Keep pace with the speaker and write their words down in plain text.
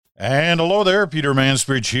And hello there, Peter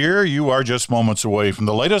Mansbridge here. You are just moments away from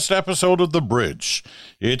the latest episode of The Bridge.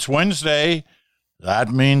 It's Wednesday.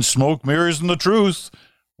 That means smoke, mirrors, and the truth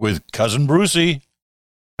with Cousin Brucey.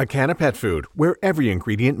 Acana Pet Food, where every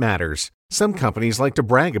ingredient matters. Some companies like to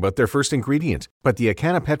brag about their first ingredient, but the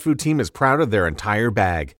Acana Pet Food team is proud of their entire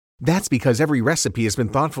bag. That's because every recipe has been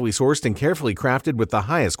thoughtfully sourced and carefully crafted with the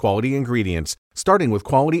highest quality ingredients, starting with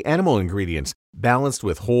quality animal ingredients, balanced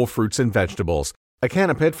with whole fruits and vegetables.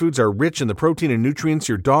 Acana Pet Foods are rich in the protein and nutrients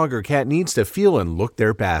your dog or cat needs to feel and look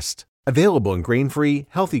their best. Available in grain-free,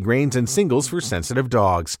 healthy grains and singles for sensitive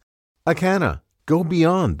dogs. Acana, go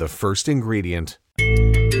beyond the first ingredient.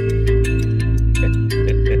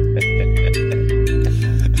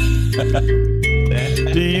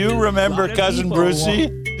 Do you remember Cousin Brucey?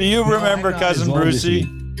 Do you remember Cousin Brucey?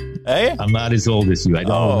 Hey? I'm not as old as you. I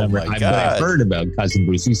don't remember. I've heard about Cousin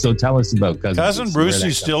Brucey, so tell us about Cousin Brucey. Cousin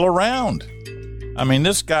Brucey's still around. I mean,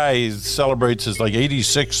 this guy celebrates his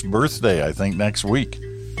 86th birthday, I think, next week.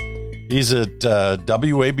 He's at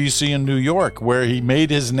WABC in New York, where he made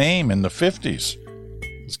his name in the 50s.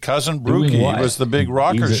 His cousin Brookie. He was the big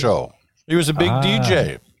rocker show. He was a big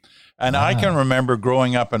DJ. And I can remember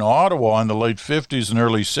growing up in Ottawa in the late 50s and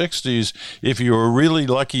early 60s, if you were really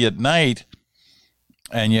lucky at night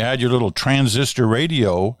and you had your little transistor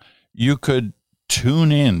radio, you could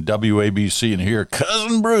tune in WABC and hear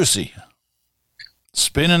Cousin Brucey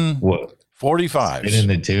spinning 45s. Spinning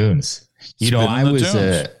the tunes.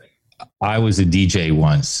 I was a DJ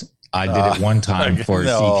once. I did it one time for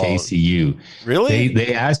CKCU. Really?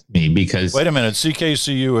 They asked me because... Wait a minute.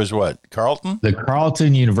 CKCU is what? Carleton? The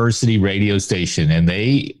Carleton University radio station. And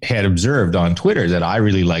they had observed on Twitter that I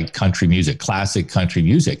really liked country music, classic country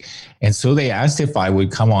music. And so they asked if I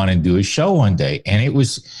would come on and do a show one day. And it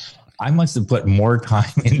was... I must have put more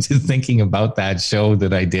time into thinking about that show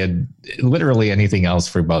than I did literally anything else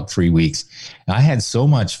for about 3 weeks. And I had so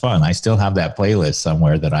much fun. I still have that playlist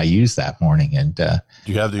somewhere that I used that morning. And do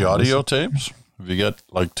you have the audio tapes? Have you got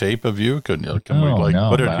tape of you? Can we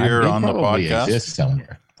put it here on the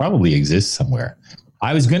podcast? Probably exists somewhere.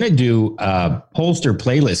 I was going to do a pollster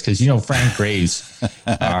playlist because, Frank Graves,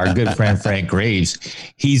 our good friend Frank Graves,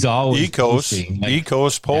 he's always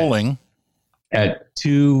Ecos polling. At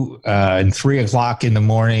 2 and 3 o'clock in the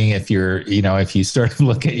morning, if you start to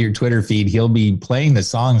look at your Twitter feed, he'll be playing the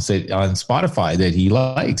songs on Spotify that he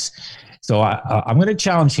likes. So I'm going to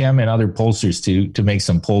challenge him and other pollsters to make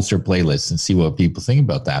some pollster playlists and see what people think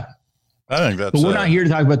about that. I think that's. But we're not here to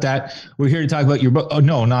talk about that. We're here to talk about your book. Oh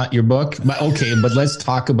no, not your book. Okay, but let's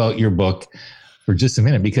talk about your book for just a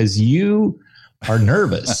minute because you are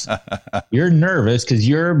nervous. You're nervous because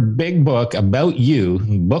your big book about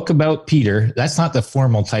book about Peter. That's not the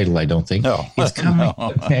formal title, I don't think. No, it's coming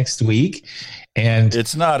next week, and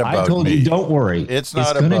it's not about me. I told you, don't worry. It's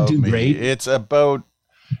not about me. Great. It's about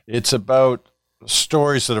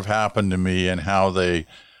stories that have happened to me and how they,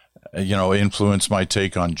 influence my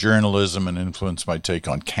take on journalism and influence my take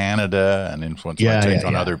on Canada and influence my take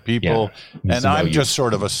on other people. Yeah. And I'm just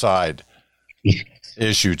sort of a side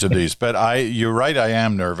issue to these, but you're right. I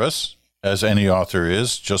am nervous, as any author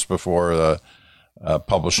is, just before the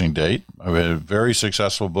publishing date. I had a very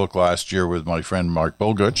successful book last year with my friend Mark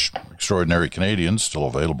Bulgutch, Extraordinary Canadians, still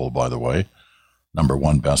available, by the way.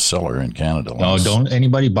 #1 bestseller in Canada. No, don't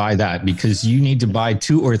anybody buy that because you need to buy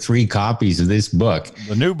 2 or 3 copies of this book.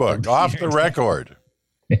 The new book, Off the Record.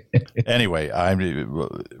 Anyway,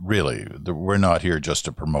 we're not here just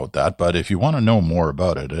to promote that, but if you want to know more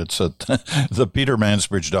about it, it's at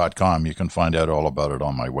thepetermansbridge.com. You can find out all about it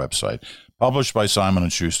on my website. Published by Simon &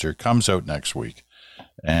 Schuster, comes out next week.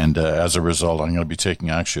 And as a result, I'm going to be taking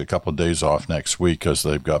actually a couple of days off next week because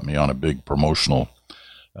they've got me on a big promotional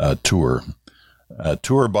tour.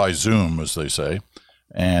 Tour by Zoom, as they say.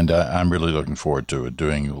 And I'm really looking forward to it,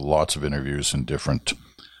 doing lots of interviews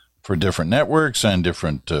for different networks and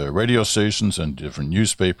different radio stations and different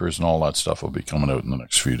newspapers, and all that stuff will be coming out in the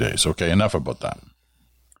next few days. Okay, enough about that.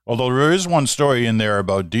 Although there is one story in there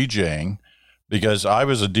about DJing, because I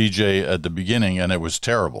was a DJ at the beginning and it was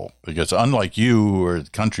terrible, because unlike you who are a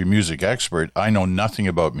country music expert, I know nothing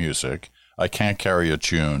about music. I can't carry a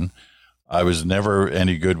tune. I was never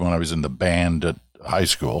any good when I was in the band at high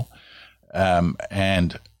school.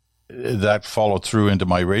 And that followed through into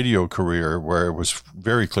my radio career, where it was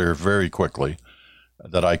very clear very quickly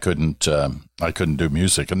that I couldn't do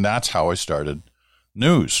music. And that's how I started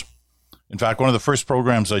news. In fact, one of the first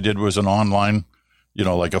programs I did was an online,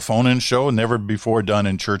 like a phone-in show, never before done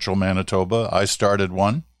in Churchill, Manitoba. I started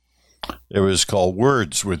one. It was called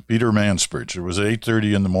Words with Peter Mansbridge. It was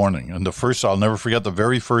 8:30 in the morning. And I'll never forget the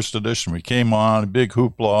very first edition. We came on, a big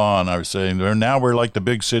hoopla, and I was saying, now we're like the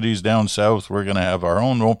big cities down south. We're going to have our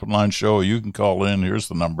own open line show. You can call in. Here's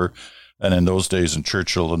the number. And in those days in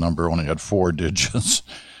Churchill, the number only had 4 digits.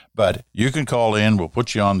 But you can call in. We'll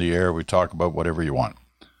put you on the air. We talk about whatever you want.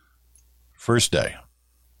 First day,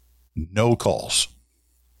 no calls.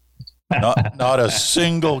 Not a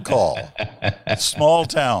single call. Small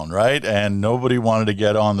town, right? And nobody wanted to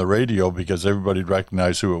get on the radio because everybody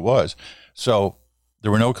recognized who it was. So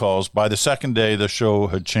there were no calls. By the second day, the show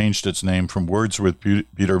had changed its name from Words with Peter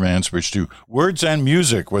Mansbridge to Words and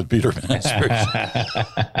Music with Peter Mansbridge.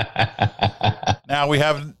 Now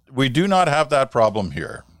we do not have that problem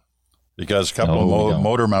here because a couple of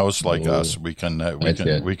motor mouths like us, we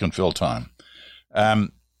can fill time.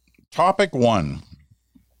 Topic 1.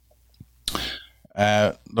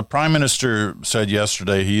 The Prime Minister said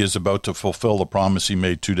yesterday he is about to fulfill the promise he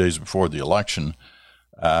made 2 days before the election,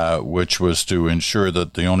 which was to ensure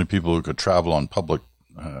that the only people who could travel on public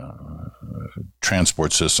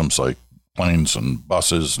transport systems like planes and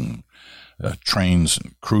buses and trains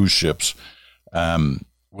and cruise ships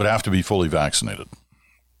would have to be fully vaccinated.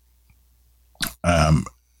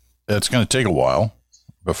 It's going to take a while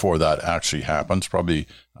before that actually happens. Probably,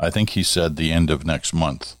 I think he said the end of next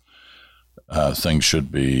month. Things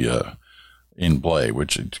should be in play,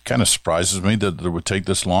 which it kind of surprises me that it would take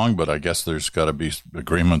this long, but I guess there's got to be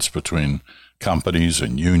agreements between companies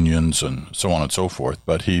and unions and so on and so forth.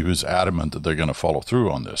 But he was adamant that they're going to follow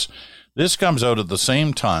through on this. This comes out at the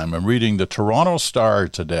same time. I'm reading the Toronto Star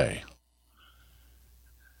today.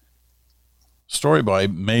 Story by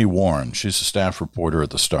May Warren. She's a staff reporter at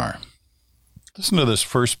the Star. Listen to this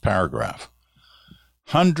first paragraph.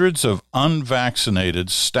 Hundreds of unvaccinated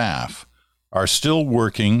staff are still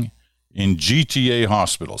working in GTA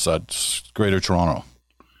hospitals, that's Greater Toronto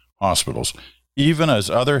hospitals, even as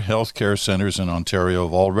other healthcare centers in Ontario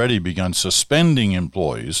have already begun suspending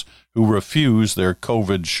employees who refuse their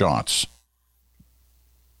COVID shots.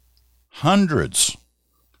 Hundreds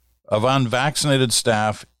of unvaccinated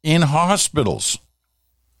staff in hospitals.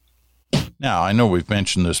 Now, I know we've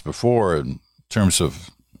mentioned this before in terms of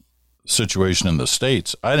situation in the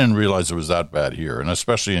States. I didn't realize it was that bad here, and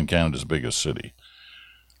especially in Canada's biggest city.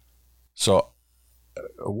 So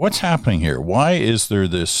what's happening here? Why is there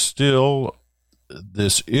this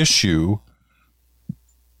issue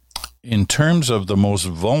in terms of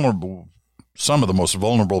some of the most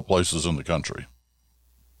vulnerable places in the country,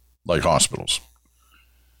 like hospitals,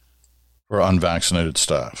 for unvaccinated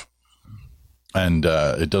staff? And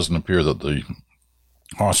it doesn't appear that the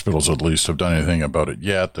hospitals, at least, have done anything about it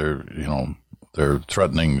yet. They're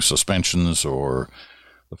threatening suspensions, or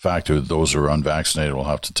the fact that those who are unvaccinated will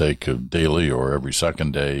have to take a daily or every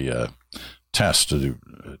second day test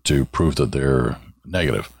to prove that they're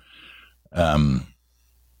negative.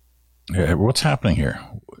 What's happening here?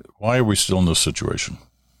 Why are we still in this situation?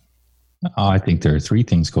 I think there are 3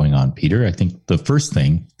 things going on, Peter. I think the first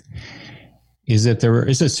thing is that there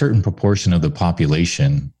is a certain proportion of the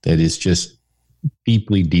population that is just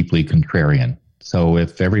deeply, deeply contrarian. So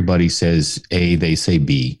if everybody says A, they say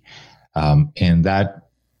B. And that,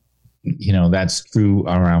 that's true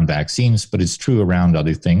around vaccines, but it's true around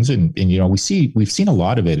other things. And we've seen a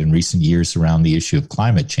lot of it in recent years around the issue of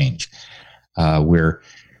climate change, where,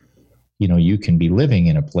 you can be living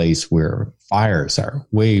in a place where fires are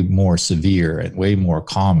way more severe and way more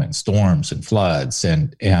common, storms and floods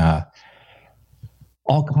and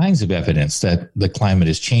all kinds of evidence that the climate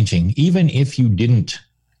is changing, even if you didn't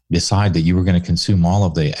decide that you were going to consume all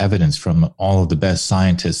of the evidence from all of the best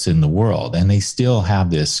scientists in the world. And they still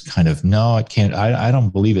have this kind of, no, it can't, I don't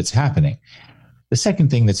believe it's happening. The second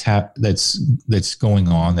thing that's going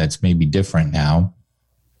on that's maybe different now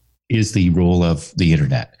is the role of the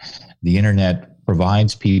internet. The internet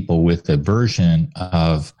provides people with a version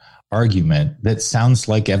of argument that sounds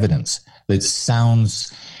like evidence, that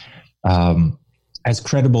sounds as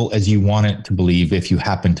credible as you want it to believe if you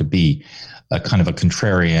happen to be a kind of a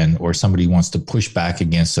contrarian or somebody who wants to push back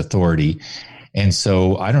against authority. And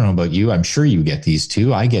so I don't know about you. I'm sure you get these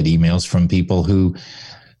too. I get emails from people who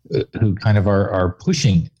kind of are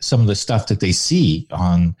pushing some of the stuff that they see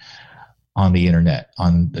on the internet,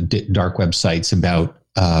 on dark websites about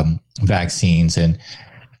vaccines and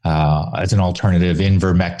as an alternative,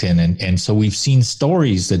 ivermectin. And so we've seen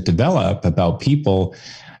stories that develop about people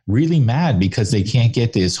really mad because they can't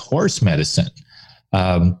get this horse medicine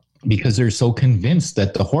because they're so convinced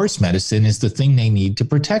that the horse medicine is the thing they need to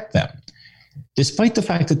protect them, despite the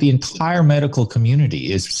fact that the entire medical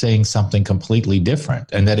community is saying something completely different.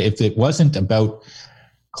 And that if it wasn't about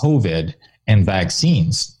COVID and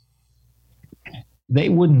vaccines, they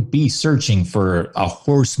wouldn't be searching for a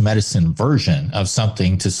horse medicine version of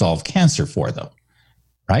something to solve cancer for them,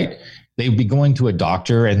 right? They'd be going to a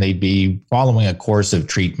doctor and they'd be following a course of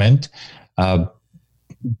treatment.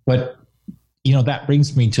 But, that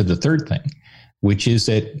brings me to the third thing, which is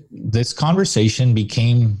that this conversation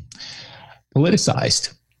became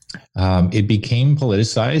politicized. It became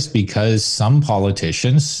politicized because some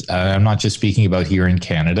politicians, I'm not just speaking about here in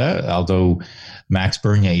Canada, although Max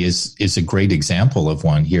Bernier is a great example of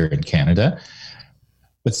one here in Canada,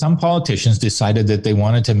 but some politicians decided that they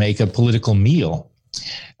wanted to make a political meal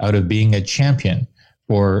out of being a champion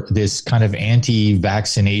for this kind of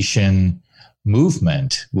anti-vaccination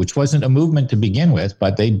movement, which wasn't a movement to begin with,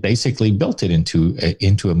 but they basically built it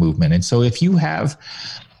into a movement. And so if you have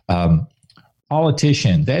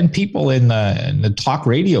politicians, then people in the talk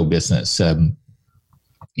radio business,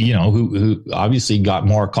 who obviously got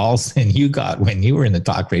more calls than you got when you were in the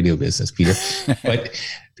talk radio business, Peter, but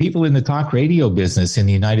people in the talk radio business in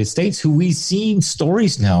the United States who we've seen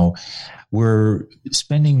stories now were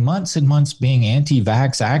spending months and months being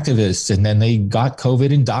anti-vax activists, and then they got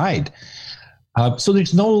COVID and died. So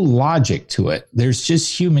there's no logic to it. There's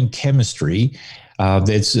just human chemistry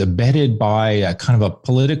that's embedded by a kind of a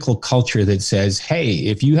political culture that says, hey,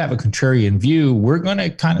 if you have a contrarian view, we're going to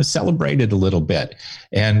kind of celebrate it a little bit,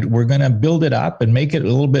 and we're going to build it up and make it a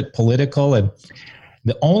little bit political. And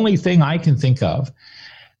the only thing I can think of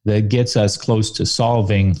that gets us close to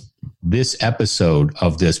solving this episode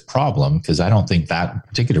of this problem, because I don't think that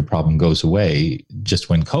particular problem goes away just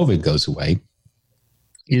when COVID goes away,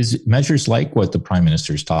 is measures like what the Prime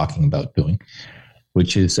Minister is talking about doing,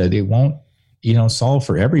 which is that it won't, solve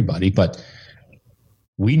for everybody. But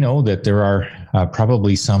we know that there are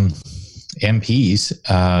probably some MPs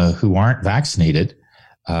who aren't vaccinated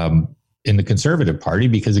in the Conservative Party,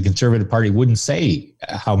 because the Conservative Party wouldn't say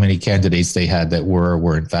how many candidates they had that were or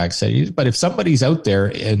weren't vaccinated. But if somebody's out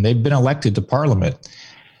there and they've been elected to Parliament,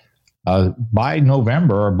 by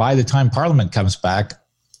November or by the time Parliament comes back,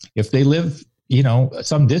 if they live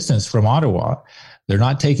some distance from Ottawa, they're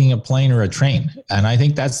not taking a plane or a train. And I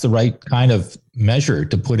think that's the right kind of measure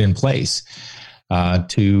to put in place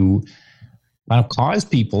to kind of cause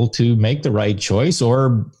people to make the right choice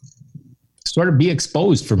or sort of be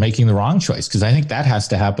exposed for making the wrong choice. Because I think that has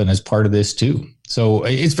to happen as part of this too. So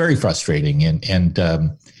it's very frustrating. And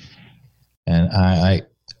I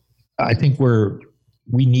think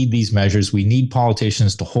we need these measures. We need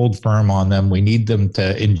politicians to hold firm on them. We need them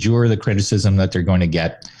to endure the criticism that they're going to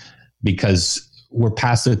get, because we're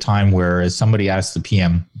past the time where, as somebody asked the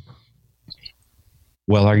PM,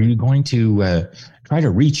 well, are you going to try to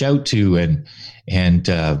reach out to and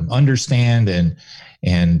understand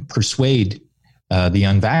and persuade the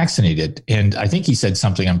unvaccinated? And I think he said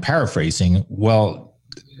something, I'm paraphrasing, well,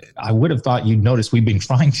 I would have thought you'd notice we've been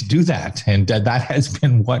trying to do that. And that has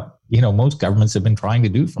been what, most governments have been trying to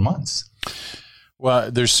do for months.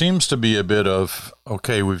 Well, there seems to be a bit of,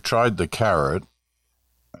 okay, we've tried the carrot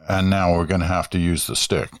and now we're going to have to use the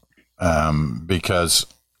stick because,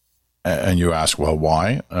 and you ask, well,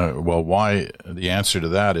 why? Why? The answer to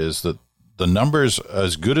that is that the numbers,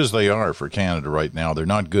 as good as they are for Canada right now, they're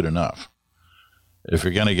not good enough. If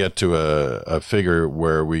you're going to get to a figure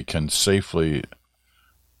where we can safely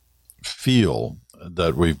feel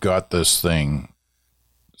that we've got this thing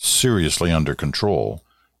seriously under control,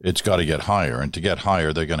 it's got to get higher. And to get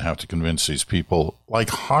higher, they're going to have to convince these people, like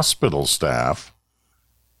hospital staff.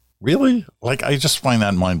 Really? I just find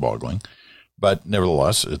that mind-boggling. But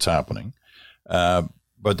nevertheless, it's happening. But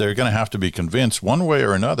they're going to have to be convinced one way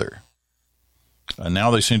or another. And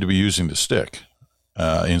now they seem to be using the stick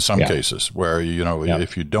in some cases where,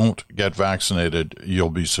 if you don't get vaccinated, you'll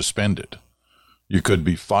be suspended. You could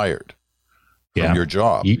be fired from your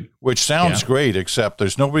job, which sounds great, except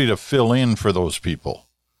there's nobody to fill in for those people.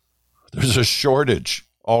 There's a shortage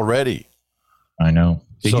already. I know.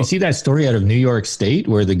 Did you see that story out of New York State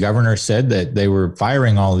where the governor said that they were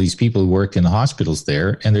firing all of these people who worked in the hospitals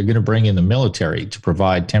there, and they're going to bring in the military to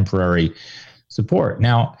provide temporary support?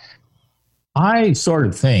 Now, I sort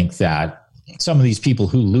of think that some of these people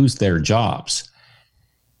who lose their jobs,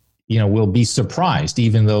 will be surprised,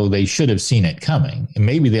 even though they should have seen it coming. And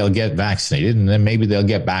maybe they'll get vaccinated and then maybe they'll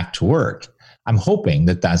get back to work. I'm hoping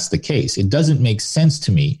that that's the case. It doesn't make sense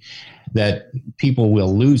to me that people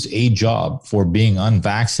will lose a job for being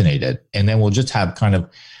unvaccinated, and then we'll just have kind of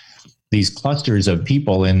these clusters of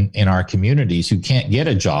people in our communities who can't get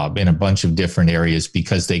a job in a bunch of different areas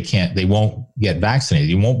because they won't get vaccinated.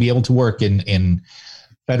 You won't be able to work in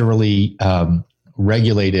federally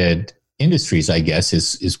regulated industries, I guess,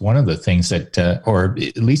 is one of the things that, or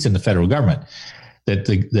at least in the federal government, that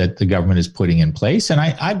the government is putting in place. And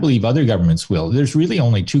I believe other governments will. There's really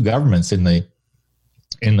only two governments in the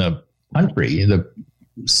country, the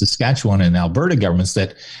Saskatchewan and Alberta governments,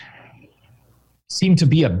 that seem to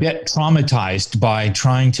be a bit traumatized by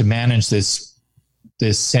trying to manage this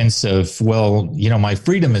sense of, well, my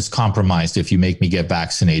freedom is compromised if you make me get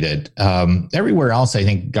vaccinated. Everywhere else, I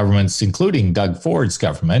think governments, including Doug Ford's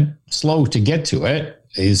government, slow to get to it,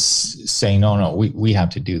 is saying, no, we have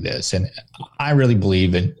to do this. And I really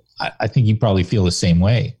believe, and I think you probably feel the same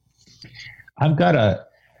way. I've got a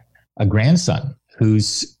grandson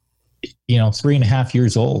who's, 3.5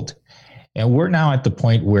 years old. And we're now at the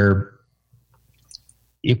point where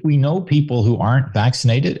if we know people who aren't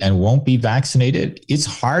vaccinated and won't be vaccinated, it's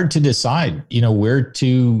hard to decide, where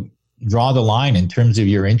to draw the line in terms of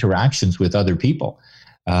your interactions with other people.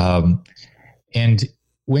 And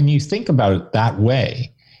when you think about it that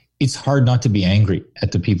way, it's hard not to be angry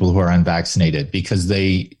at the people who are unvaccinated, because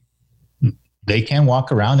they can walk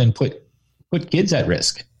around and put kids at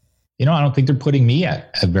risk. I don't think they're putting me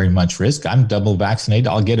at very much risk. I'm double vaccinated.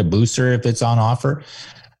 I'll get a booster if it's on offer.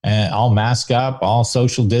 And I'll mask up, I'll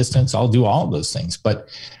social distance, I'll do all of those things. But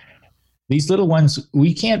these little ones,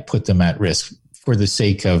 we can't put them at risk for the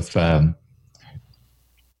sake of, some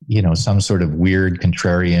sort of weird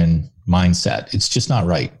contrarian mindset. It's just not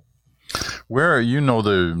right. Where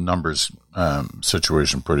the numbers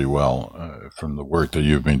situation pretty well from the work that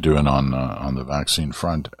you've been doing on the vaccine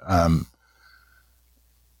front.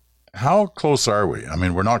 How close are we? I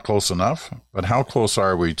mean, we're not close enough, but how close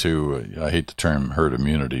are we to, I hate the term herd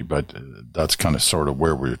immunity, but that's kind of sort of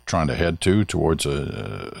where we're trying to head towards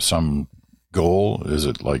some goal. Is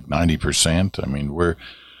it like 90%? I mean, we're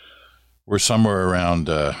somewhere around,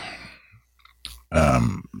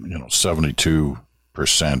 72%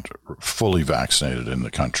 fully vaccinated in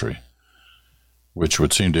the country, which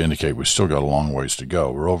would seem to indicate we still got a long ways to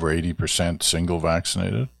go. We're over 80% single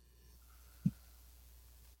vaccinated.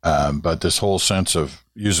 But this whole sense of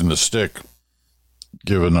using the stick,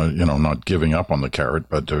 given not giving up on the carrot,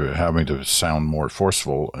 but having to sound more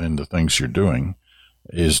forceful in the things you're doing,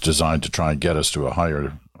 is designed to try and get us to a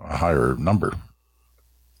higher number.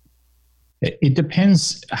 It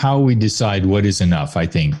depends how we decide what is enough. I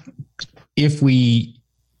think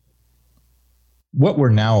what we're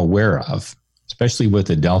now aware of, especially with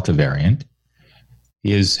the Delta variant,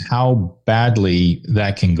 is how badly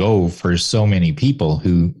that can go for so many people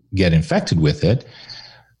who get infected with it,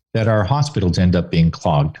 that our hospitals end up being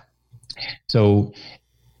clogged. So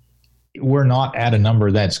we're not at a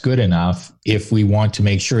number that's good enough if we want to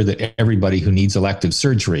make sure that everybody who needs elective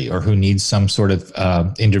surgery or who needs some sort of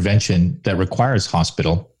intervention that requires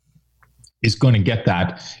hospital is going to get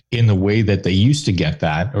that in the way that they used to get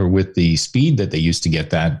that, or with the speed that they used to get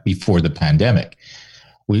that before the pandemic.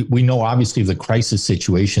 We know obviously the crisis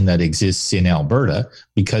situation that exists in Alberta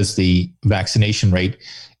because the vaccination rate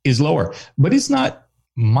is lower, but it's not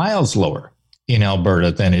miles lower in Alberta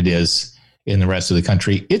than it is in the rest of the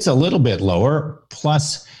country. It's a little bit lower.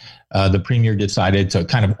 Plus, the premier decided to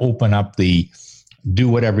kind of open up the do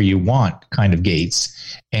whatever you want kind of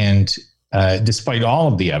gates. And despite all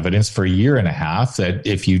of the evidence for a year and a half that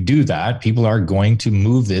if you do that, people are going to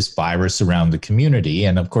move this virus around the community.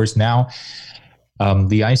 And of course, now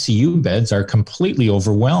the ICU beds are completely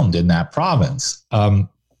overwhelmed in that province.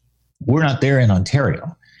 We're not there in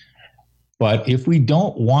Ontario. But if we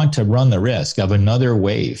don't want to run the risk of another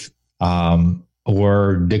wave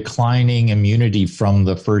or declining immunity from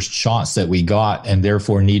the first shots that we got and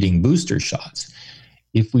therefore needing booster shots,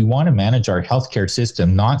 if we want to manage our healthcare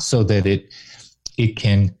system, not so that it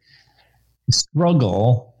can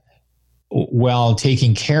struggle while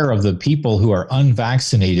taking care of the people who are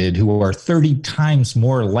unvaccinated, who are 30 times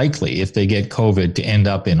more likely if they get COVID to end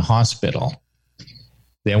up in hospital,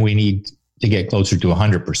 then we need to get closer to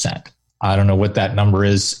 100%. I don't know what that number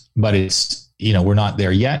is, but it's, we're not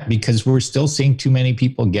there yet because we're still seeing too many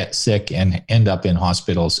people get sick and end up in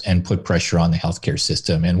hospitals and put pressure on the healthcare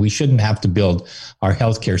system. And we shouldn't have to build our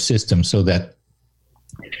healthcare system so that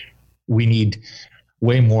we need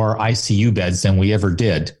way more ICU beds than we ever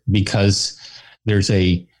did because there's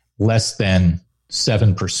a less than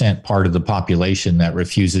 7% part of the population that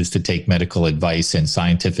refuses to take medical advice and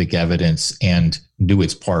scientific evidence and do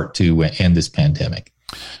its part to end this pandemic.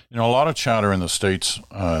 A lot of chatter in the States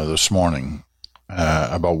this morning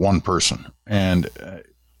about one person. And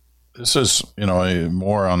this is,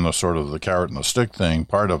 more on the sort of the carrot and the stick thing.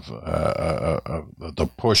 Part of the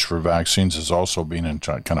push for vaccines has also been in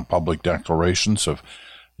kind of public declarations of,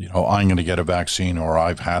 I'm going to get a vaccine or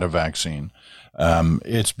I've had a vaccine.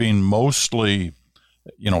 It's been mostly,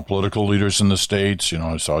 political leaders in the States.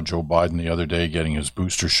 I saw Joe Biden the other day getting his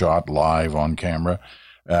booster shot live on camera.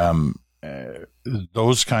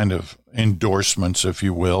 Those kind of endorsements, if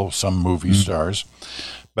you will, some movie stars.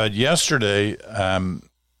 But yesterday,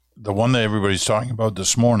 the one that everybody's talking about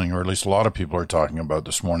this morning, or at least a lot of people are talking about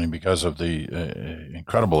this morning because of the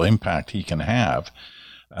incredible impact he can have,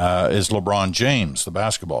 is LeBron James, the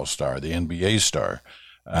basketball star, the NBA star,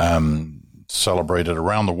 celebrated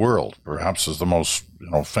around the world, perhaps as the most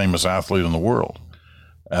famous athlete in the world.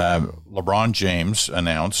 LeBron James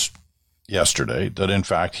announced yesterday that, in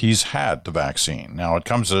fact, he's had the vaccine. Now, it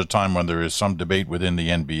comes at a time when there is some debate within the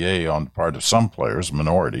NBA on the part of some players, a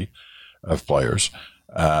minority of players,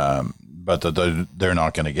 but that they're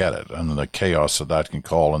not going to get it, and the chaos that can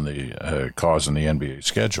cause in the NBA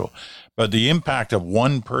schedule. But the impact of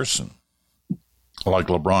one person like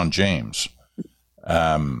LeBron James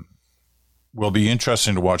will be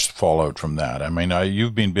interesting to watch the fallout from that. I mean,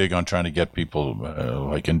 you've been big on trying to get people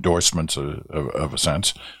like endorsements of a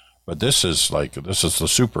sense, but this is the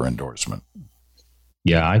super endorsement.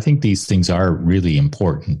 Yeah, I think these things are really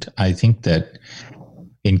important. I think that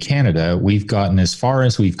in Canada, we've gotten as far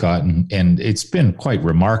as we've gotten, and it's been quite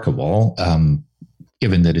remarkable,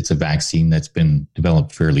 given that it's a vaccine that's been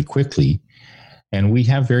developed fairly quickly. And we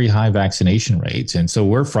have very high vaccination rates. And so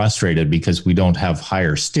we're frustrated because we don't have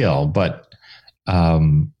higher still. But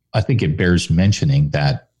I think it bears mentioning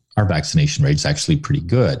that our vaccination rate is actually pretty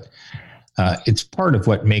good. It's part of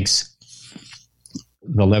what makes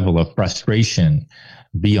the level of frustration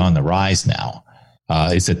be on the rise now.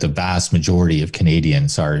 Is that the vast majority of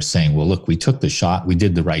Canadians are saying, well, look, we took the shot, we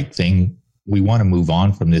did the right thing. We want to move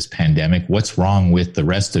on from this pandemic. What's wrong with the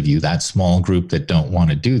rest of you, that small group that don't want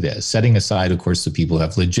to do this? Setting aside, of course, the people who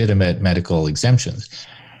have legitimate medical exemptions.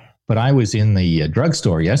 But I was in the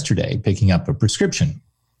drugstore yesterday picking up a prescription.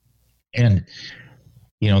 And,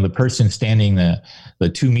 the person standing the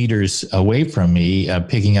 2 meters away from me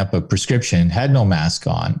picking up a prescription had no mask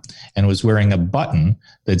on and was wearing a button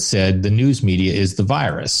that said the news media is the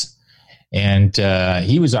virus. And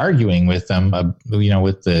he was arguing with them,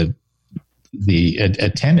 with the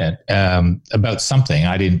attendant about something.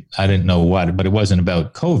 I didn't know what, but it wasn't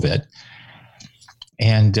about COVID.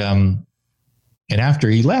 And after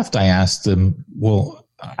he left, I asked him, well,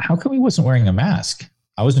 how come he wasn't wearing a mask?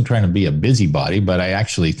 I wasn't trying to be a busybody, but I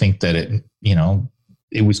actually think that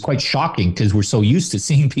it was quite shocking because we're so used to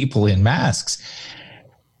seeing people in masks.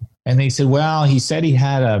 And they said, well, he said he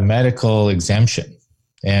had a medical exemption.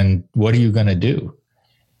 And what are you going to do?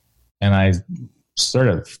 And I sort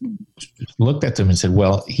of looked at them and said,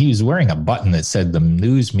 well, he was wearing a button that said the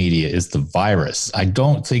news media is the virus. I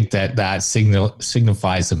don't think that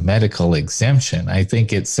signifies a medical exemption. I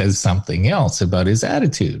think it says something else about his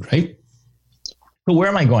attitude, right? So where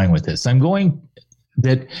am I going with this? I'm going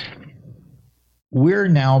that we're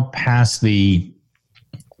now past the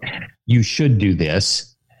you should do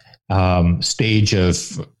this stage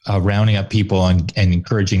of rounding up people and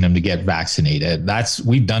encouraging them to get vaccinated.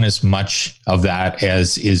 We've done as much of that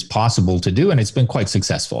as is possible to do, and it's been quite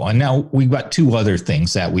successful. And now we've got two other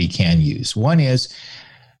things that we can use. One is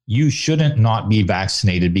you shouldn't not be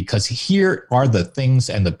vaccinated because here are the things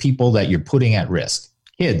and the people that you're putting at risk.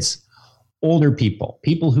 Kids, older people,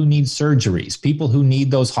 people who need surgeries, people who need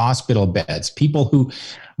those hospital beds, people who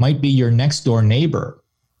might be your next door neighbor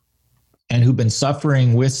and who've been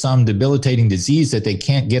suffering with some debilitating disease that they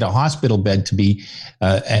can't get a hospital bed to be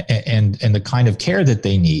and the kind of care that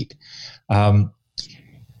they need.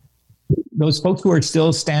 Those folks who are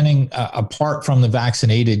still standing apart from the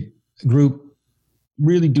vaccinated group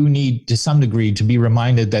really do need, to some degree, to be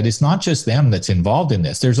reminded that it's not just them that's involved in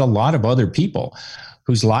this. There's a lot of other people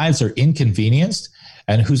whose lives are inconvenienced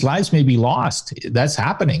and whose lives may be lost. That's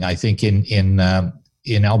happening, I think, in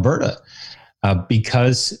Alberta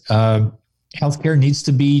because healthcare needs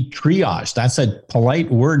to be triaged. That's a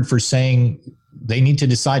polite word for saying they need to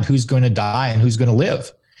decide who's going to die and who's going to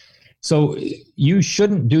live. So you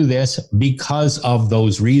shouldn't do this because of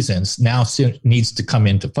those reasons. Now needs to come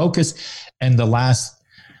into focus. And the last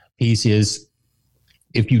piece is,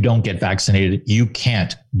 if you don't get vaccinated, you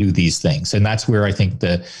can't do these things. And that's where I think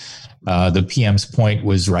the PM's point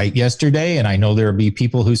was right yesterday. And I know there'll be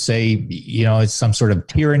people who say, it's some sort of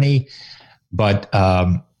tyranny, but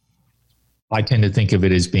I tend to think of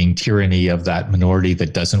it as being tyranny of that minority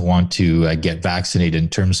that doesn't want to get vaccinated in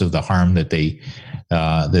terms of the harm that they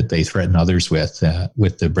threaten others with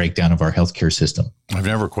the breakdown of our healthcare system. I've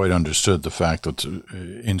never quite understood the fact that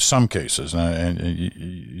in some cases, and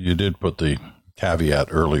you did put the caveat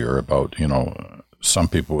earlier about, some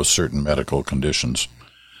people with certain medical conditions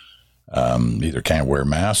either can't wear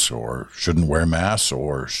masks or shouldn't wear masks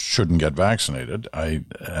or shouldn't get vaccinated. I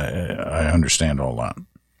understand all that.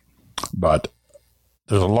 But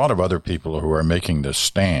there's a lot of other people who are making this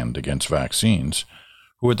stand against vaccines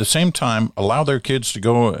who at the same time allow their kids to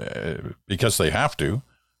go, because they have to,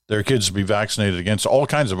 their kids to be vaccinated against all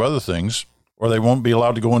kinds of other things, or they won't be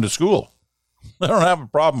allowed to go into school. They don't have a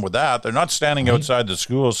problem with that. They're not standing outside the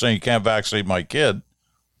school saying, you can't vaccinate my kid.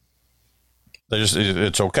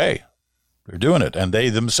 It's okay. They're doing it. And they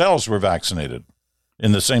themselves were vaccinated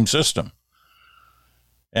in the same system.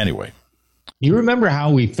 Anyway. You remember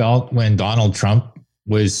how we felt when Donald Trump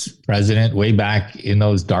was president way back in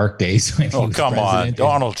those dark days? When oh, come on.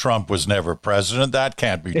 Donald Trump was never president. That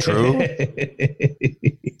can't be true.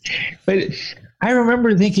 But I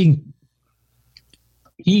remember thinking,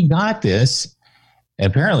 he got this.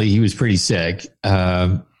 Apparently, he was pretty sick.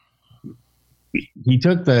 He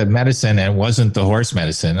took the medicine, and it wasn't the horse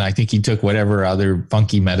medicine. I think he took whatever other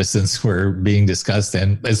funky medicines were being discussed,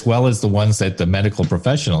 and as well as the ones that the medical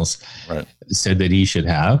professionals said that he should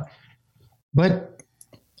have.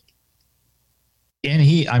 And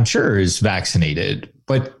he, I'm sure, is vaccinated,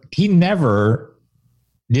 but he never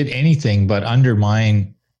did anything but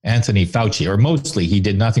undermine Anthony Fauci, or mostly he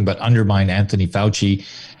did nothing but undermine Anthony Fauci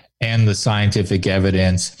and the scientific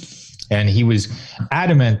evidence. And he was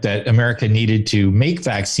adamant that America needed to make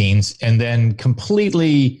vaccines, and then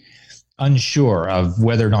completely unsure of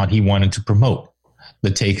whether or not he wanted to promote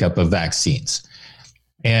the take-up of vaccines.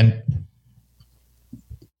 And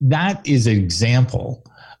that is an example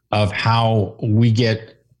of how we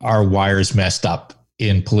get our wires messed up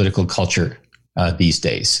in political culture these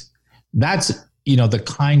days. That's, the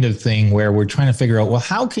kind of thing where we're trying to figure out, well,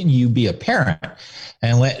 how can you be a parent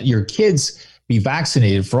and let your kids be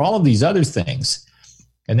vaccinated for all of these other things?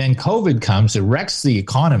 And then COVID comes, it wrecks the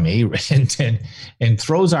economy and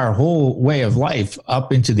throws our whole way of life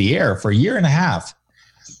up into the air for a year and a half.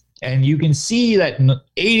 And you can see that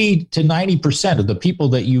 80 to 90% of the people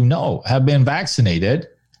that have been vaccinated,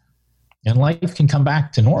 and life can come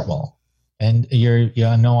back to normal. And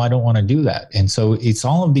no, I don't want to do that. And so it's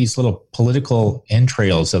all of these little political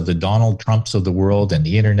entrails of the Donald Trumps of the world and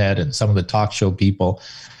the internet and some of the talk show people.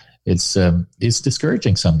 It's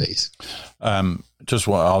discouraging some days.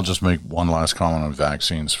 I'll just make one last comment on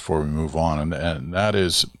vaccines before we move on. And that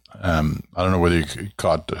is, I don't know whether you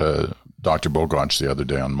caught Dr. Bogoch the other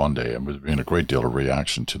day on Monday. There was been a great deal of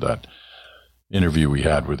reaction to that interview we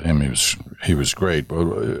had with him. He was great, but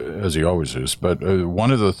as he always is. But one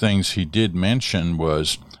of the things he did mention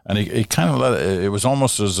was, and he kind of it was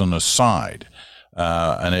almost as an aside,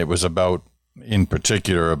 and it was in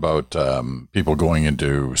particular about people going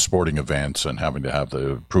into sporting events and having to have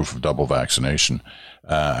the proof of double vaccination,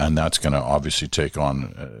 and that's going to obviously take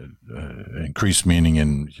on increased meaning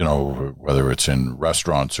in whether it's in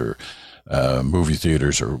restaurants or movie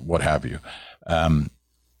theaters or what have you.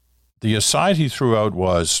 The aside he threw out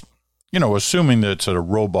was, assuming that it's a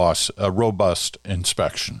robust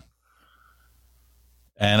inspection.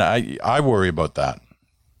 And I worry about that.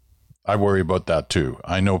 I worry about that too.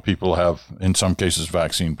 I know people have, in some cases,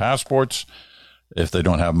 vaccine passports. If they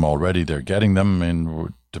don't have them already, they're getting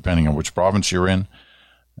them, depending on which province you're in.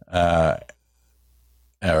 Or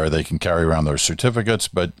they can carry around their certificates.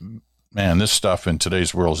 But man, this stuff in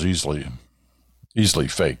today's world is easily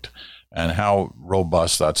faked. And how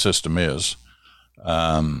robust that system is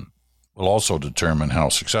will also determine how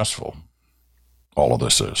successful all of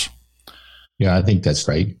this is. Yeah, I think that's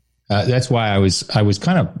right. That's why I was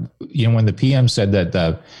kind of, when the PM said that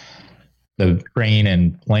the train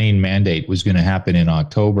and plane mandate was going to happen in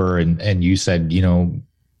October, and you said,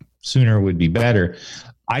 sooner would be better.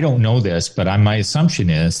 I don't know this, but my assumption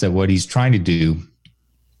is that what he's trying to do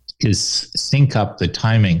is sync up the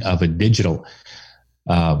timing of a digital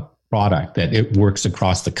product that it works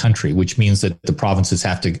across the country, which means that the provinces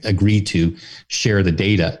have to agree to share the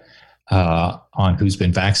data on who's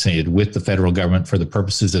been vaccinated with the federal government for the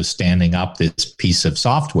purposes of standing up this piece of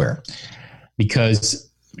software. Because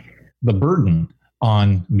the burden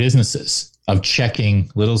on businesses of checking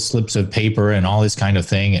little slips of paper and all this kind of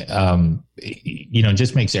thing,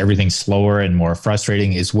 just makes everything slower and more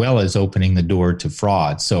frustrating, as well as opening the door to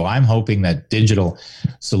fraud. So I'm hoping that digital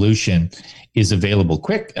solution is available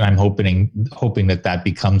quick, and I'm hoping that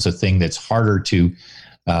becomes a thing that's harder to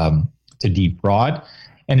defraud.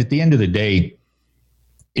 And at the end of the day,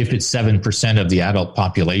 if it's 7% of the adult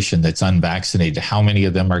population that's unvaccinated, how many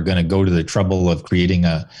of them are going to go to the trouble of creating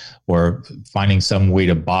or finding some way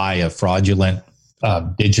to buy a fraudulent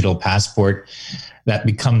digital passport, that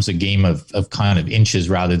becomes a game of kind of inches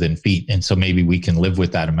rather than feet. And so maybe we can live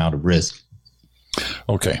with that amount of risk.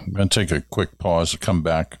 Okay, I'm going to take a quick pause to come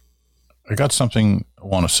back. I got something I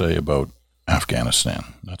want to say about Afghanistan.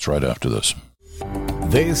 That's right after this.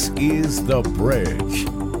 This is The Bridge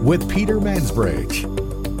with Peter Mansbridge.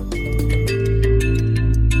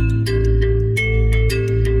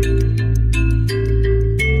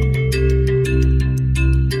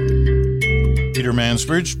 Peter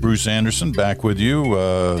Mansbridge, Bruce Anderson, back with you.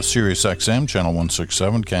 Sirius XM, Channel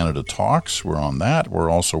 167, Canada Talks. We're on that. We're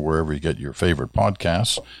also wherever you get your favorite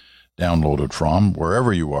podcasts downloaded from,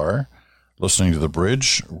 wherever you are listening to The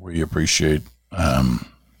Bridge. We appreciate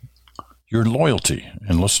your loyalty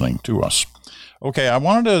in listening to us. Okay, I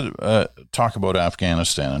wanted to talk about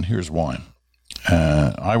Afghanistan, and here's why.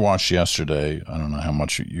 I watched yesterday, I don't know how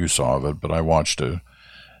much you saw of it, but I watched a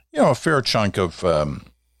fair chunk of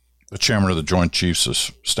the chairman of the Joint Chiefs of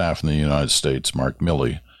Staff in the United States, Mark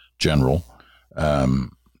Milley, General,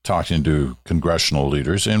 talking to congressional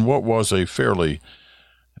leaders in what was a fairly,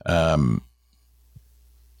 a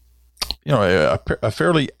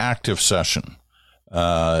fairly active session.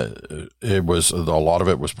 It was, a lot of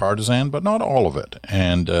it was partisan, but not all of it.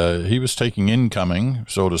 And he was taking incoming,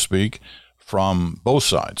 so to speak, from both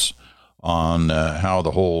sides on how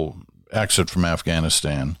the whole exit from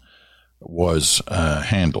Afghanistan was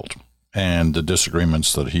handled, and the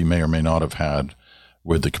disagreements that he may or may not have had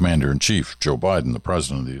with the commander-in-chief, Joe Biden, the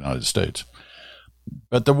president of the United States.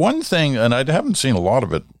 But the one thing, and I haven't seen a lot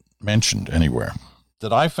of it mentioned anywhere,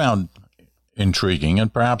 that I found intriguing,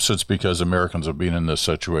 and perhaps it's because Americans have been in this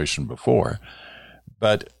situation before,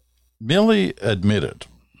 but Milley admitted,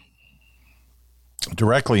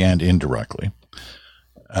 directly and indirectly,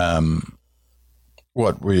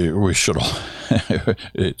 what we should all,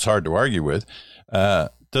 it's hard to argue with,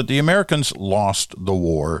 that the Americans lost the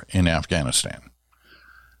war in Afghanistan.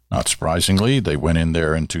 Not surprisingly, they went in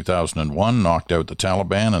there in 2001, knocked out the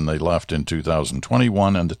Taliban, and they left in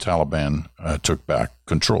 2021, and the Taliban took back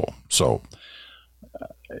control. So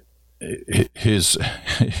his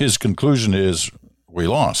conclusion is, we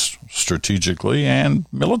lost strategically and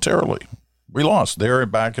militarily. We lost. They're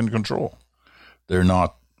back in control. They're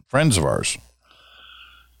not friends of ours.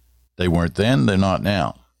 They weren't then, they're not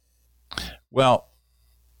now. Well,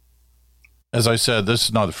 as I said, this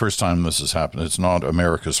is not the first time this has happened. It's not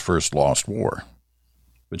America's first lost war.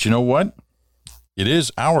 But you know what? It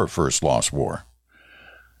is our first lost war.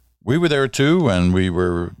 We were there too, and we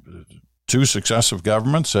were, two successive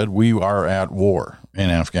governments said we are at war in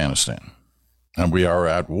Afghanistan. And we are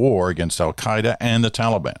at war against Al-Qaeda and the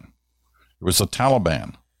Taliban. It was the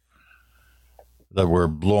Taliban that were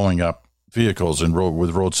blowing up vehicles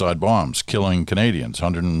with roadside bombs, killing Canadians,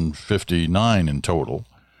 159 in total.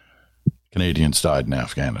 Canadians died in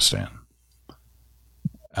Afghanistan.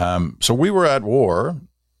 So we were at war.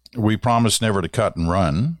 We promised never to cut and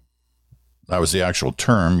run. That was the actual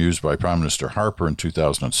term used by Prime Minister Harper in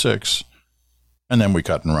 2006. And then we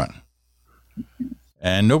cut and run.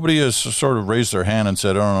 And nobody has sort of raised their hand and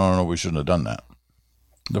said, oh, no, we shouldn't have done that.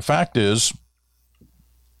 The fact is,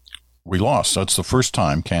 we lost. That's the first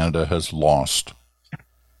time Canada has lost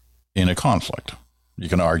in a conflict. You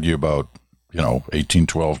can argue about,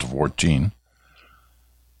 1812 to 14.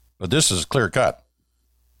 But this is clear cut.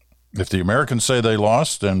 If the Americans say they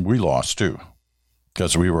lost, then we lost too,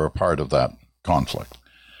 because we were a part of that conflict.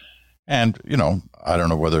 And, I don't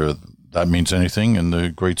know whether that means anything in the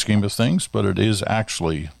great scheme of things, but it is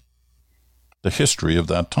actually the history of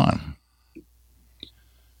that time.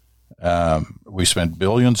 We spent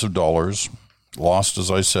billions of dollars, lost,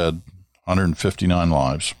 as I said, 159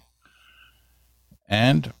 lives,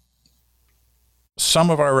 and some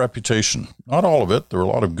of our reputation, not all of it. There were a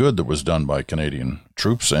lot of good that was done by Canadian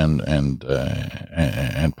troops and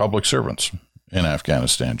public servants in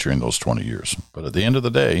Afghanistan during those 20 years. But at the end of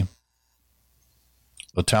the day,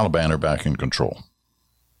 the Taliban are back in control.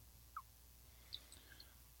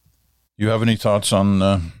 You have any thoughts on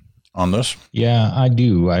this? Yeah, I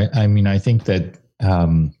do. I think that,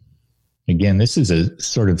 again, this is a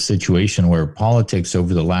sort of situation where politics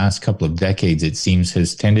over the last couple of decades, it seems,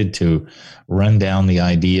 has tended to run down the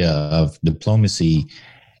idea of diplomacy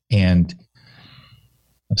and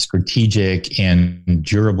strategic and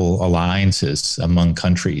durable alliances among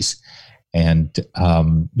countries. And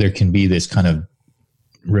there can be this kind of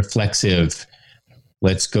reflexive,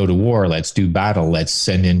 let's go to war, let's do battle, let's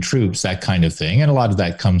send in troops, that kind of thing. And a lot of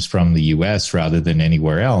that comes from the U.S. rather than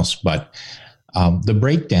anywhere else. But the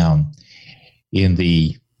breakdown in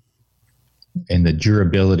the and the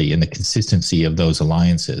durability and the consistency of those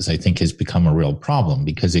alliances, I think, has become a real problem,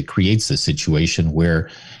 because it creates a situation where,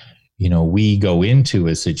 we go into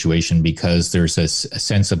a situation because there's a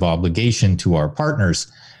sense of obligation to our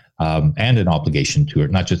partners, and an obligation to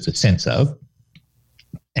it, not just a sense of.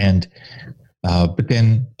 And but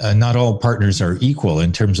then not all partners are equal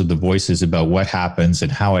in terms of the voices about what happens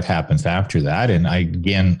and how it happens after that. And I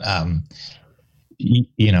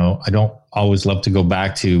don't always love to go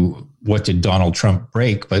back to what did Donald Trump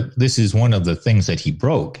break, but this is one of the things that he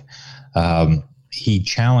broke. He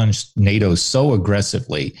challenged NATO so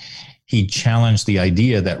aggressively. He challenged the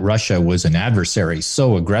idea that Russia was an adversary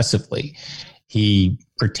so aggressively. He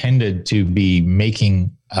pretended to be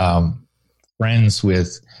making friends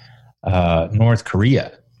with North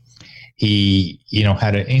Korea. He,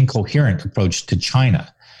 had an incoherent approach to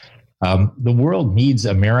China. The world needs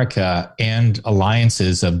America and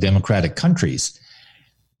alliances of democratic countries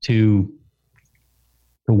to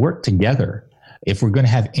work together if we're going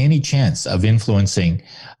to have any chance of influencing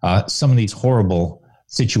some of these horrible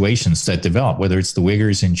situations that develop, whether it's the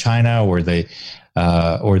Uyghurs in China or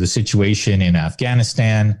the situation in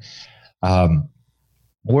Afghanistan,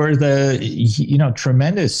 or the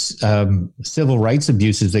tremendous civil rights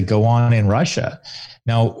abuses that go on in Russia.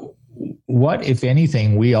 Now, what, if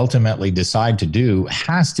anything, we ultimately decide to do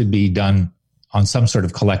has to be done on some sort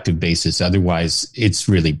of collective basis. Otherwise, it's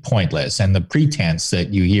really pointless. And the pretense that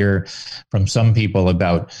you hear from some people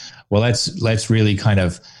about, well, let's really kind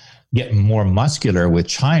of get more muscular with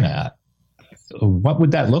China. What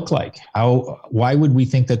would that look like? Why would we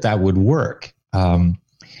think that would work?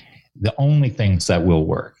 The only things that will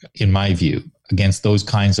work, in my view, against those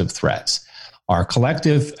kinds of threats are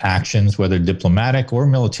collective actions, whether diplomatic or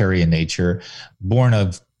military in nature, born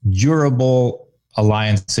of durable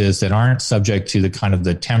alliances that aren't subject to the kind of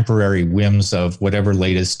the temporary whims of whatever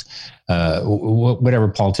whatever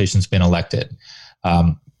politician's been elected.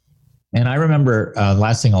 And I remember,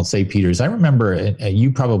 last thing I'll say, Peter, is I remember,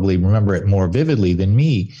 you probably remember it more vividly than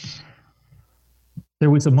me, there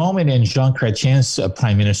was a moment in Jean Chrétien's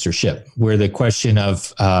prime ministership where the question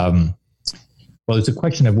of, it's a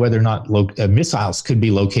question of whether or not missiles could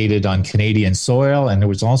be located on Canadian soil. And there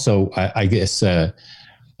was also, I guess, a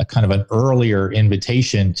kind of an earlier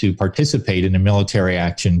invitation to participate in a military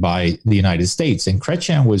action by the United States. And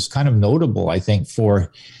Chrétien was kind of notable, I think,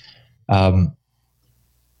 for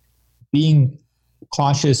being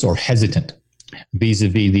cautious or hesitant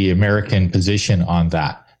vis-a-vis the American position on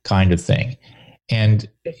that kind of thing. And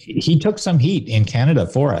he took some heat in Canada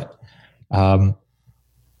for it.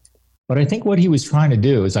 But I think what he was trying to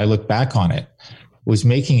do, as I look back on it, was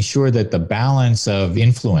making sure that the balance of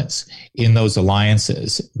influence in those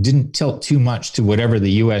alliances didn't tilt too much to whatever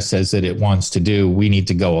the U.S. says that it wants to do, we need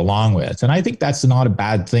to go along with. And I think that's not a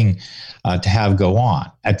bad thing to have go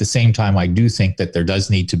on. At the same time, I do think that there does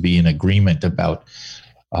need to be an agreement about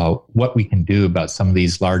what we can do about some of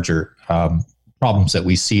these larger problems that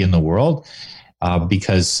we see in the world,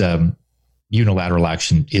 because unilateral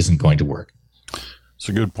action isn't going to work. It's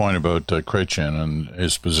a good point about Chrétien and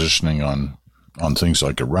his positioning on things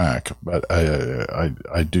like Iraq, but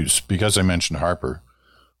I do, because I mentioned Harper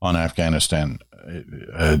on Afghanistan,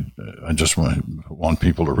 I just want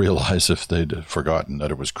people to realize, if they'd forgotten, that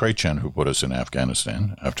it was Chrétien who put us in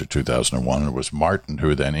Afghanistan after 2001, and it was Martin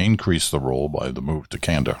who then increased the role by the move to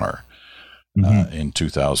Kandahar in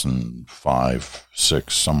 2005,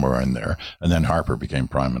 6, somewhere in there, and then Harper became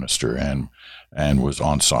prime minister and was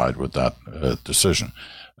on side with that decision.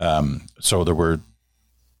 So there were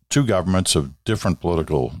two governments of different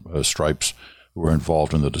political stripes who were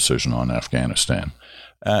involved in the decision on Afghanistan.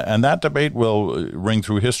 And that debate will ring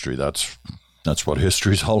through history. That's what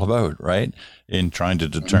history is all about, right? In trying to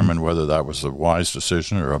determine whether that was a wise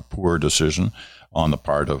decision or a poor decision on the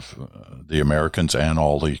part of the Americans and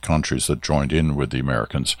all the countries that joined in with the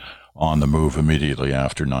Americans on the move immediately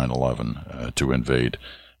after 9/11 to invade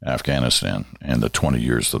Afghanistan and the 20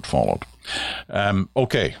 years that followed.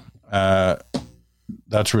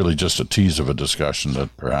 That's really just a tease of a discussion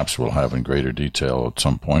that perhaps we'll have in greater detail at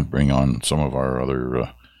some point. Bring on some of our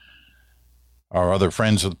other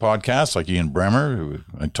friends of the podcast, like Ian Bremmer, who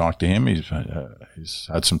I talked to him. He's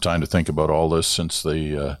had some time to think about all this since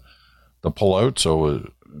the pullout, so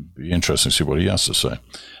it'd be interesting to see what he has to say.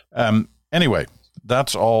 Anyway,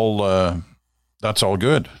 that's all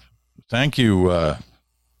good. Thank you,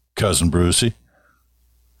 Cousin Brucey.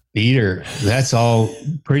 Peter, that's all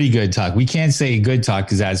pretty good talk. We can't say good talk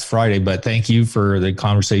because that's Friday, but thank you for the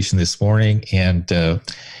conversation this morning. And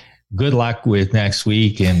good luck with next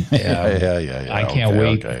week. And I can't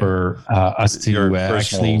wait for us to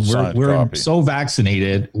actually, we're so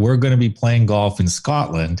vaccinated. We're going to be playing golf in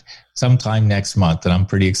Scotland sometime next month. And I'm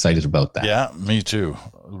pretty excited about that. Yeah, me too.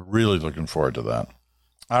 Really looking forward to that.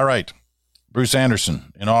 All right. Bruce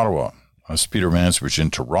Anderson in Ottawa. That's Peter Mansbridge in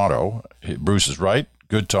Toronto. Bruce is right.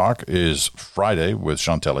 Good Talk is Friday with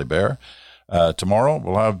Chantal Hébert. Tomorrow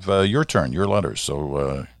we'll have your turn, your letters.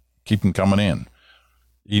 So keep them coming in.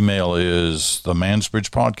 Email is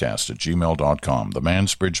themansbridgepodcast@gmail.com.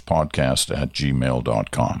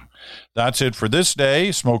 Themansbridgepodcast@gmail.com. That's it for this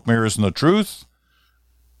day. Smoke, mirrors, and the truth.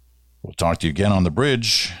 We'll talk to you again on the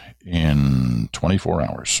bridge in 24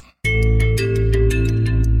 hours.